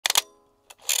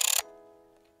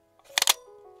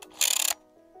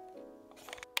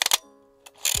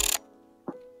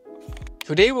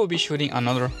Today we'll be shooting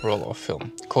another roll of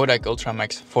film, Kodak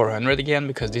Ultramax 400 again,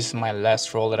 because this is my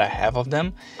last roll that I have of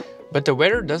them. But the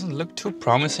weather doesn't look too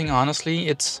promising, honestly.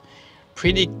 It's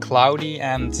pretty cloudy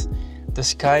and the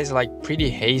sky is like pretty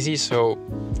hazy, so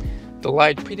the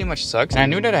light pretty much sucks. And I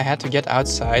knew that I had to get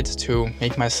outside to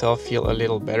make myself feel a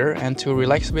little better and to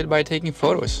relax a bit by taking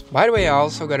photos. By the way, I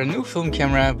also got a new film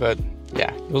camera, but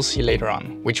yeah, you'll see later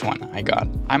on which one I got.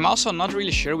 I'm also not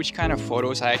really sure which kind of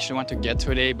photos I actually want to get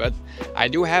today, but I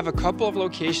do have a couple of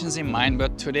locations in mind,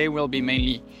 but today will be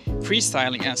mainly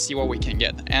freestyling and see what we can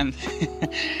get. And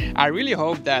I really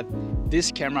hope that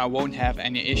this camera won't have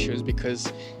any issues,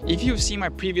 because if you've seen my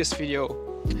previous video,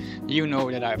 you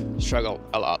know that I've struggled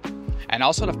a lot. And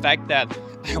also the fact that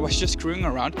I was just screwing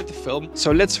around with the film.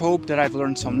 So let's hope that I've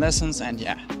learned some lessons and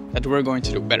yeah, that we're going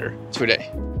to do better today.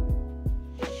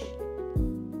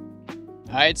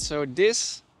 Alright, so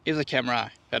this is a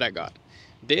camera that I got.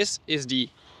 This is the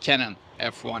Canon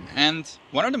F1, and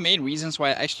one of the main reasons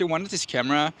why I actually wanted this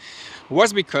camera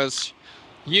was because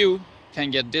you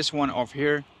can get this one off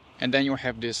here and then you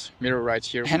have this mirror right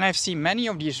here. And I've seen many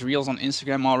of these reels on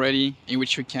Instagram already in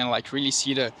which you can like really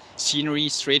see the scenery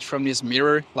straight from this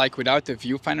mirror, like without the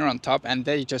viewfinder on top, and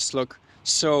they just look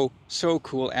so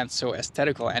cool and so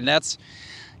aesthetical. And that's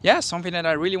something that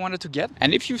I really wanted to get.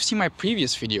 And if you've seen my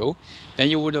previous video, then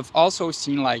you would have also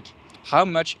seen like how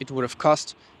much it would have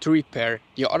cost to repair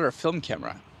the other film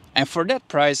camera. And for that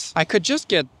price, I could just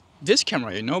get this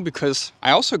camera, you know, because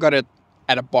I also got it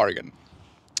at a bargain.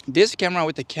 This camera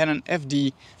with the Canon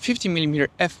FD 50mm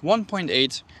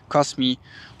f1.8 cost me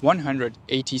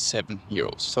 187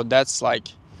 euros. So that's like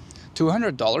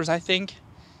 $200, I think.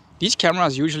 These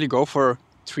cameras usually go for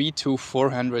 300 to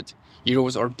 400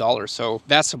 euros or dollars, so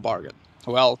that's a bargain.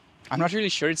 Well, I'm not really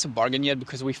sure it's a bargain yet,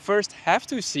 because we first have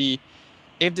to see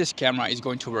if this camera is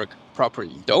going to work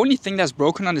properly. The only thing that's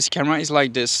broken on this camera is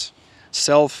like this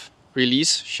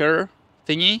self-release shutter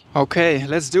thingy. Okay,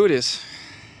 let's do this.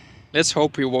 Let's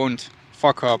hope we won't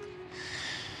fuck up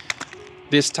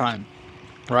this time,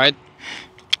 right?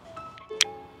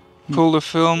 Pull the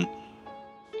film.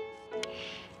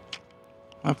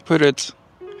 I put it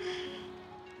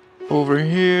over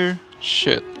here.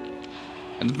 Shit.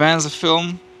 Advance the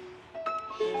film.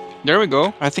 There we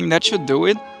go. I think that should do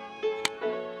it.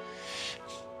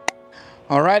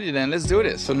 Alrighty then, let's do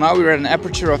this. So now we're at an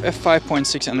aperture of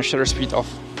f5.6 and a shutter speed of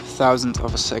 1,000th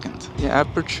of a second. The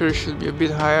aperture should be a bit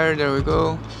higher. There we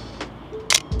go.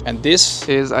 And this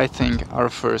is, I think, our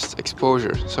first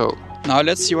exposure. So now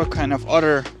let's see what kind of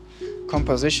other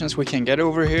compositions we can get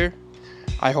over here.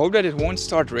 I hope that it won't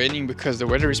start raining, because the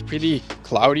weather is pretty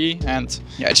cloudy and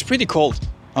yeah, it's pretty cold,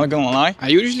 not gonna lie. I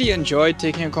usually enjoy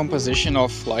taking a composition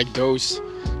of like those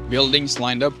buildings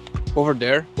lined up over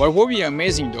there. What would be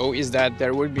amazing though is that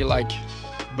there would be like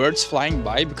birds flying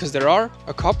by, because there are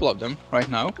a couple of them right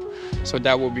now, so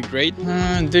that would be great.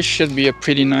 This should be a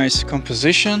pretty nice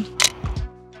composition.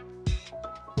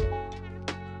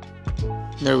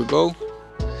 There we go.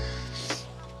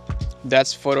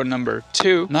 That's photo number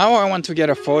 2. Now I want to get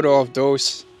a photo of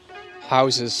those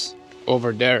houses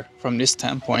over there from this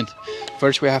standpoint.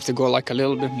 First we have to go like a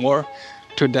little bit more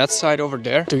to that side over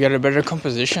there to get a better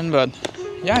composition, but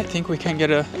yeah, I think we can get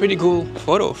a pretty cool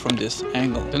photo from this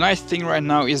angle. The nice thing right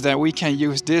now is that we can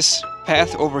use this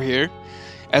path over here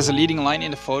as a leading line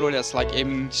in the photo that's like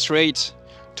aiming straight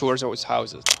towards those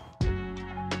houses.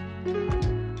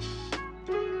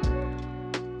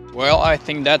 Well, I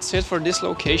think that's it for this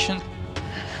location.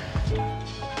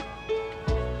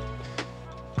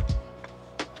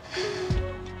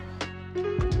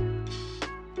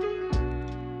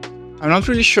 I'm not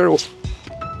really sure.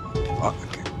 Fuck.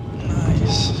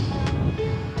 Nice.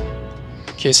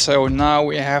 Okay, so now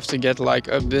we have to get like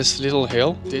up this little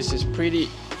hill. This is pretty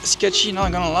sketchy,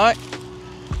 not gonna lie.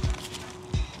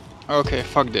 Okay,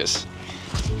 fuck this.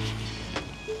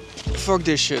 Fuck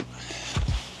this shit.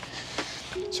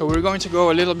 So we're going to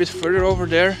go a little bit further over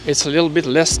there. It's a little bit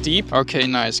less steep. Okay,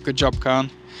 nice. Good job, Khan.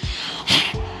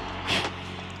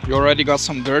 You already got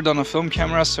some dirt on a film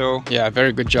camera, so yeah,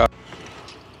 very good job.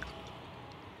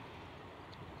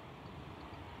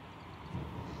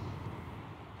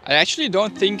 I actually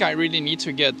don't think I really need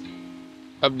to get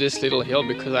up this little hill,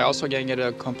 because I also can get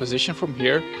a composition from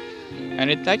here.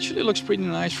 And it actually looks pretty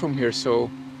nice from here,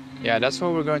 so yeah, that's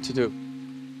what we're going to do.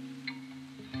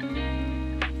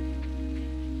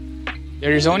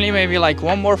 There is only maybe like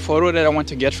one more photo that I want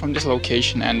to get from this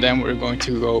location, and then we're going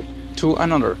to go to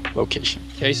another location.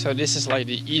 Okay, so this is like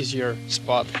the easier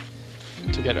spot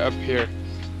to get up here.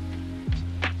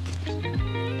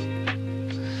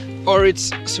 Or it's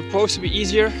supposed to be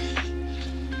easier,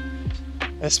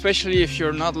 especially if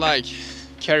you're not like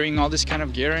carrying all this kind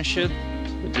of gear and shit.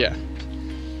 But yeah.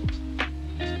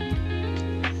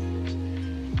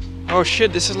 Oh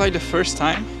shit, this is like the first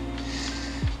time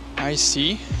I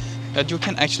see that you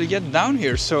can actually get down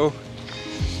here, so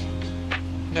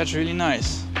that's really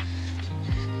nice.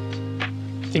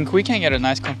 I think we can get a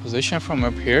nice composition from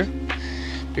up here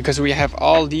because we have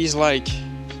all these like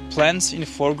plants in the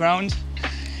foreground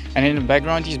and in the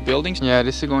background these buildings. Yeah,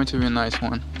 this is going to be a nice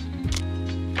one.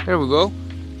 There we go.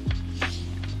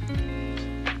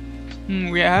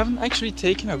 We haven't actually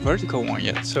taken a vertical one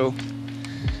yet, so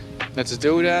let's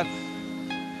do that.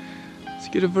 Let's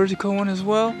get a vertical one as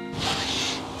well.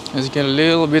 Let's get a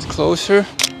little bit closer.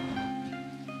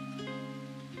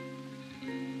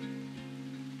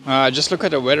 Just look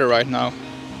at the weather right now.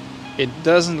 It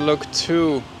doesn't look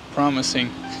too promising.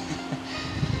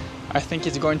 I think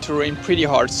it's going to rain pretty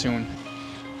hard soon.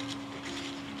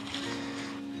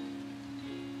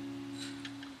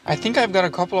 I think I've got a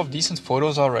couple of decent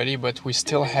photos already, but we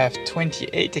still have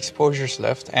 28 exposures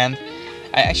left, and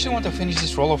I actually want to finish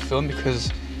this roll of film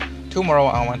because tomorrow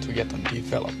I want to get them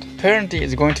developed. Apparently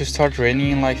it's going to start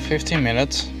raining in like 15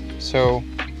 minutes, so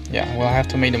yeah, we'll have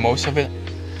to make the most of it.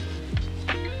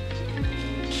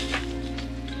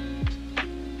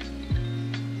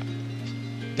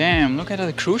 Damn, look at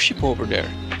the cruise ship over there.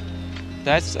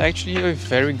 That's actually a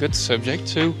very good subject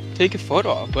to take a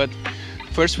photo of, but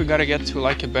first we gotta get to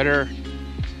like a better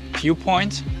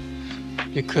viewpoint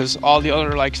because all the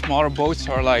other like smaller boats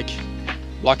are like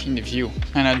blocking the view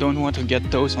and I don't want to get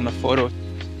those on the photo.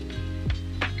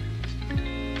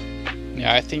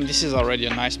 Yeah, I think this is already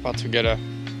a nice spot to get a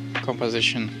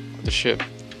composition of the ship.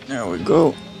 There we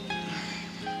go.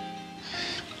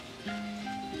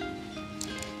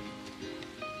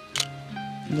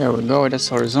 There we go, that's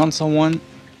horizontal one.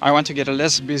 I want to get a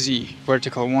less busy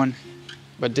vertical one,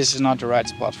 but this is not the right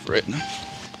spot for it.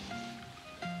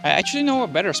 I actually know a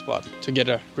better spot to get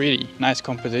a really nice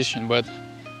composition, but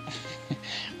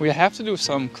we have to do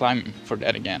some climbing for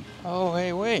that again. Oh,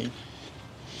 hey, wait.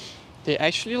 They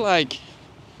actually like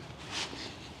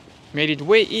made it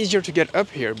way easier to get up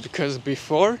here because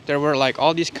before there were like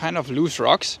all these kind of loose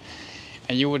rocks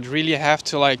and you would really have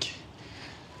to like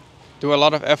do a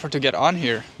lot of effort to get on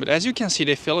here. But as you can see,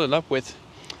 they fill it up with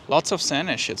lots of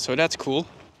sand and shit, so that's cool.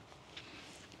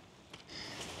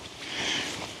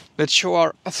 Let's show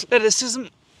our athleticism.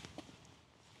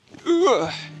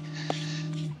 Ugh.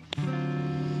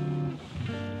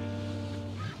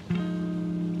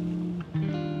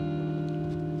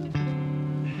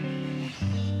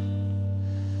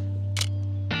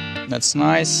 That's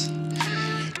nice.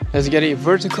 Let's get a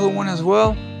vertical one as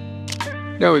well.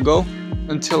 There we go.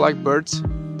 Until like birds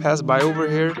pass by over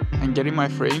here and get in my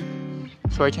frame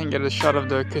so I can get a shot of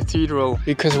the cathedral,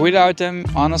 because without them,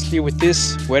 honestly, with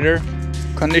this weather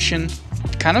condition,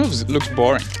 it kind of looks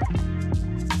boring.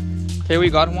 Okay, we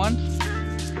got one.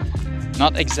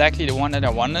 Not exactly the one that I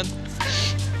wanted.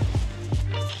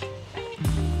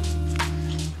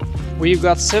 We've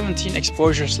got 17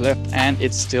 exposures left and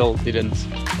it still didn't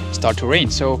start to rain,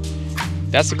 so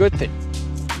that's a good thing.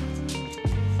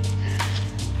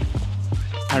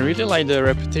 I really like the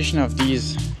repetition of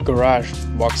these garage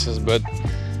boxes, but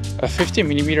a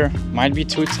 50mm might be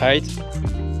too tight.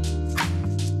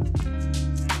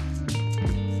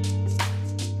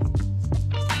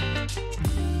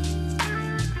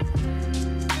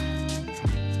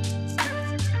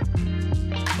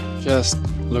 Just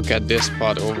look at this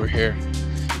spot over here.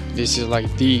 This is like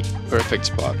the perfect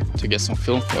spot to get some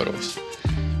film photos.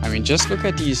 I mean, just look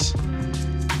at these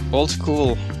old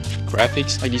school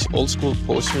graphics, like these old school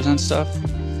posters and stuff.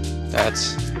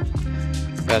 That's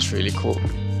really cool.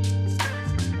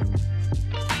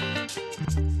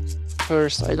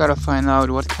 First, I gotta find out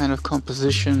what kind of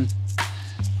composition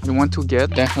you want to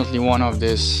get. Definitely one of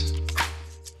this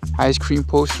ice cream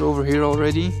poster over here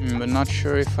already, but not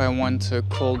sure if I want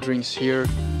cold drinks here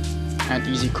and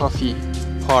easy coffee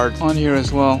part on here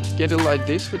as well. Get it like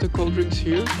this with the cold drinks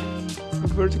here, the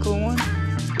vertical one.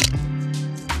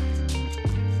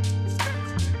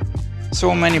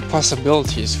 So many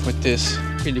possibilities with this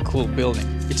really cool building.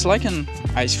 It's like an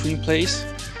ice cream place,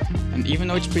 and even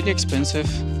though it's pretty expensive,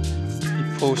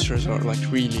 the posters are like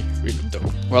really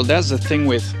dope. Well, that's the thing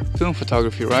with film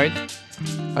photography, right?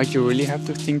 Like, you really have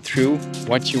to think through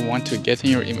what you want to get in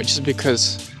your images,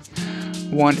 because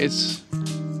one, it's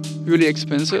really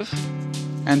expensive,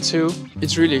 and two,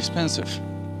 it's really expensive.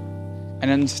 And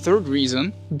then the third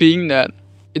reason being that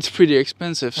it's pretty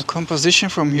expensive. The composition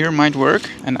from here might work,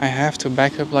 and I have to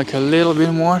back up like a little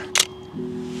bit more.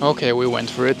 Okay, we went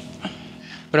for it.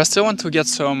 But I still want to get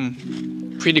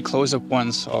some pretty close-up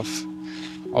ones of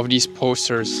these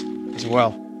posters as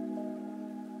well.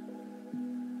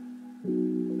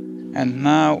 And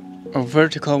now a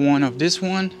vertical one of this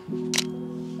one.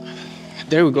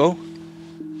 There we go.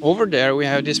 Over there we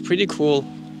have this pretty cool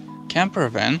camper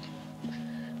van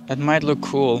that might look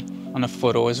cool on a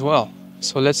photo as well.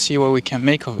 So let's see what we can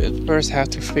make of it. First have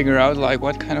to figure out like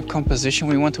what kind of composition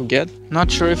we want to get.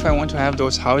 Not sure if I want to have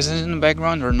those houses in the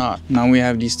background or not. Now we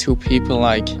have these two people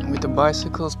like with the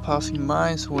bicycles passing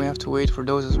by, so we have to wait for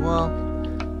those as well.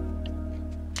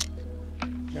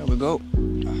 There we go.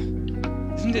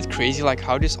 Isn't it crazy like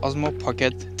how this Osmo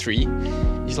Pocket 3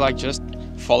 is like just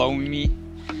following me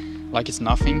like it's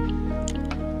nothing?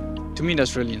 To me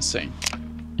that's really insane.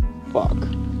 Fuck.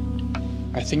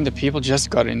 I think the people just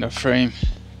got in the frame.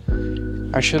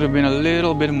 I should have been a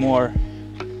little bit more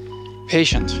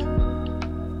patient.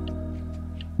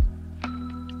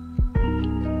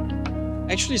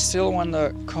 Actually still want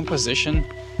the composition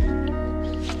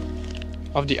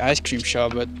of the ice cream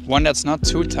shop, but one that's not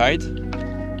too tight.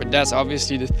 But that's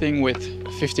obviously the thing with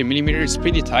 50mm, it's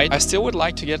pretty tight. I still would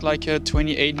like to get like a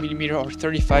 28mm or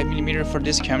 35mm for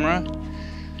this camera.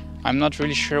 I'm not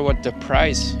really sure what the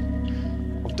price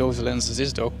of those lenses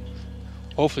is though.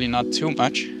 Hopefully not too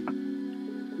much.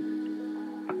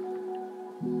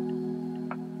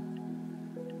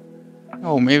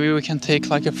 Oh, maybe we can take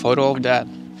like a photo of that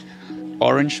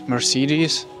orange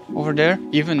Mercedes over there.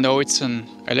 Even though it's an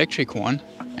electric one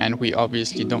and we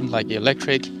obviously don't like the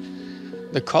electric,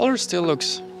 the color still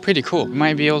looks pretty cool. We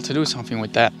might be able to do something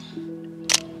with that.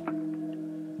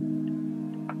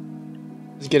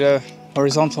 Let's get a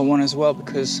horizontal one as well,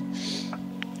 because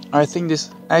I think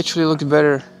this actually looks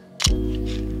better.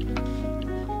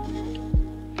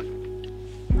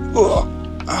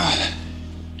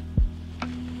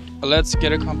 Let's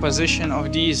get a composition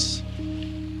of these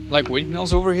like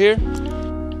windmills over here.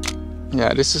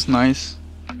 Yeah, this is nice.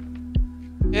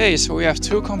 Okay, so we have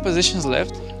two compositions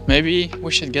left. Maybe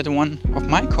we should get one of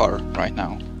my car right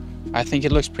now. I think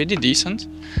it looks pretty decent.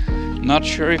 Not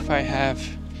sure if I have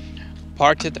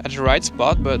parked it at the right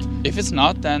spot, but if it's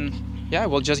not, then yeah,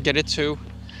 we'll just get it to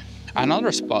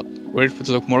another spot where it would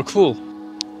look more cool.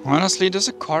 Honestly, does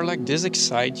a car like this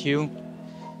excite you?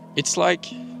 It's like,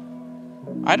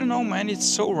 I don't know man, it's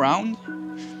so round.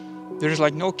 There's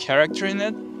like no character in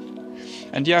it.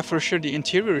 And yeah, for sure the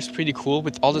interior is pretty cool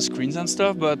with all the screens and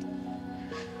stuff, but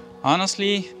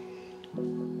honestly,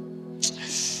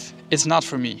 it's not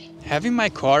for me. Having my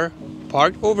car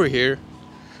parked over here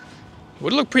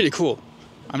would look pretty cool.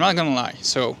 I'm not gonna lie.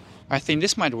 So I think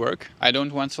this might work. I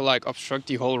don't want to like obstruct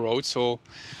the whole road, so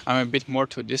I'm a bit more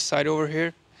to this side over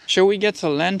here. Shall we get a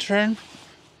lantern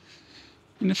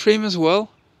in the frame as well?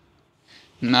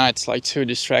 Nah, it's like too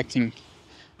distracting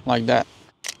like that.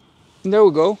 There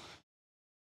we go.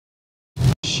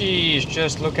 Jeez,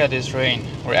 just look at this rain.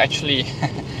 We're actually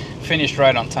finished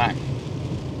right on time.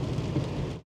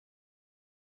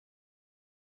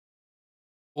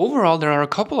 Overall, there are a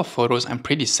couple of photos I'm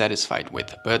pretty satisfied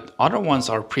with, but other ones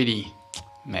are pretty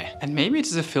meh. And maybe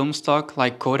it's the film stock,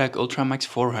 like Kodak Ultramax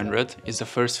 400 is the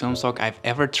first film stock I've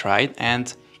ever tried,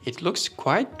 and it looks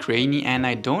quite grainy and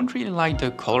I don't really like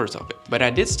the colors of it. But I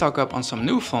did stock up on some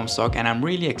new film stock and I'm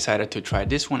really excited to try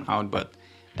this one out, but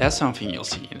that's something you'll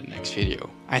see in the next video.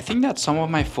 I think that some of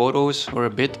my photos were a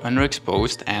bit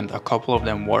underexposed and a couple of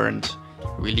them weren't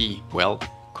really well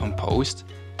composed.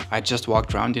 I just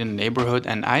walked around in the neighborhood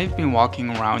and I've been walking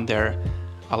around there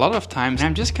a lot of times.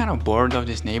 I'm just kind of bored of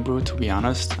this neighborhood, to be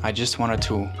honest. I just wanted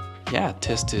to, yeah,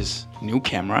 test this new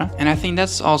camera. And I think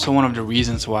that's also one of the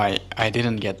reasons why I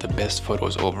didn't get the best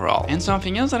photos overall. And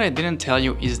something else that I didn't tell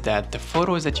you is that the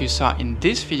photos that you saw in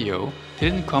this video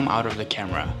didn't come out of the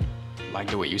camera like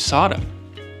the way you saw them.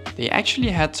 They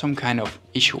actually had some kind of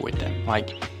issue with them.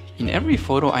 Like in every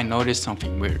photo I noticed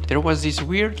something weird. There was this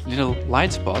weird little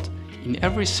light spot in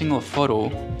every single photo,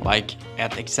 like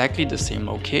at exactly the same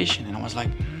location, and I was like,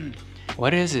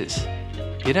 what is this?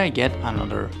 Did I get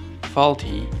another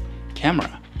faulty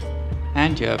camera?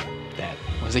 And yep, that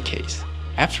was the case.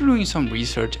 After doing some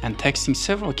research and texting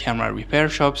several camera repair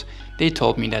shops, they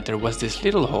told me that there was this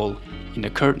little hole in the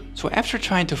curtain. So after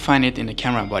trying to find it in the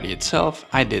camera body itself,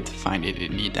 I did find it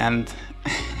indeed, and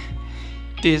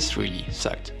this really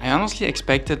sucked. I honestly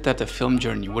expected that the film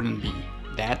journey wouldn't be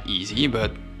that easy,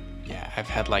 but yeah, I've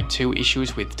had like 2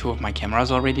 issues with 2 of my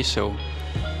cameras already, so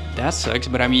that sucks.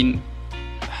 But I mean,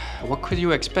 what could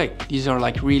you expect? These are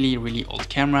like really old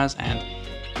cameras, and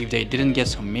if they didn't get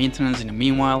some maintenance in the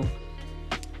meanwhile,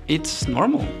 it's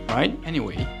normal, right?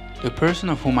 Anyway, the person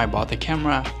of whom I bought the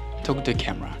camera took the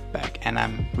camera back, and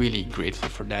I'm really grateful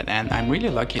for that. And I'm really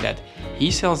lucky that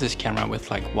he sells this camera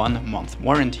with like 1 month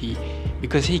warranty,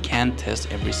 because he can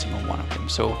test every single one of them.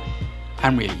 So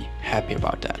I'm really happy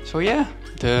about that. So yeah,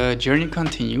 the journey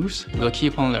continues. We'll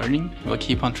keep on learning, we'll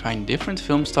keep on trying different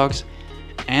film stocks,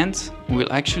 and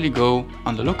we'll actually go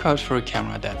on the lookout for a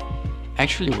camera that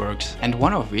actually works, and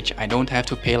one of which I don't have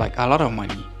to pay like a lot of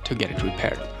money to get it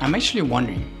repaired. I'm actually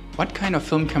wondering, what kind of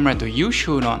film camera do you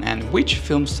shoot on, and which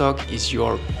film stock is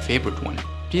your favorite one?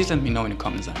 Please let me know in the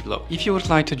comments down below. If you would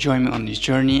like to join me on this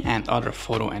journey and other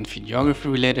photo and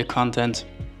videography related content,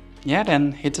 yeah,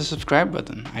 then hit the subscribe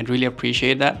button. I'd really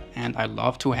appreciate that, and I'd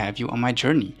love to have you on my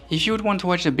journey. If you would want to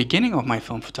watch the beginning of my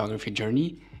film photography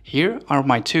journey, here are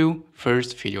my 2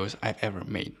 first videos I've ever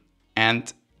made.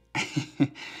 And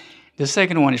the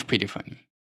second one is pretty funny.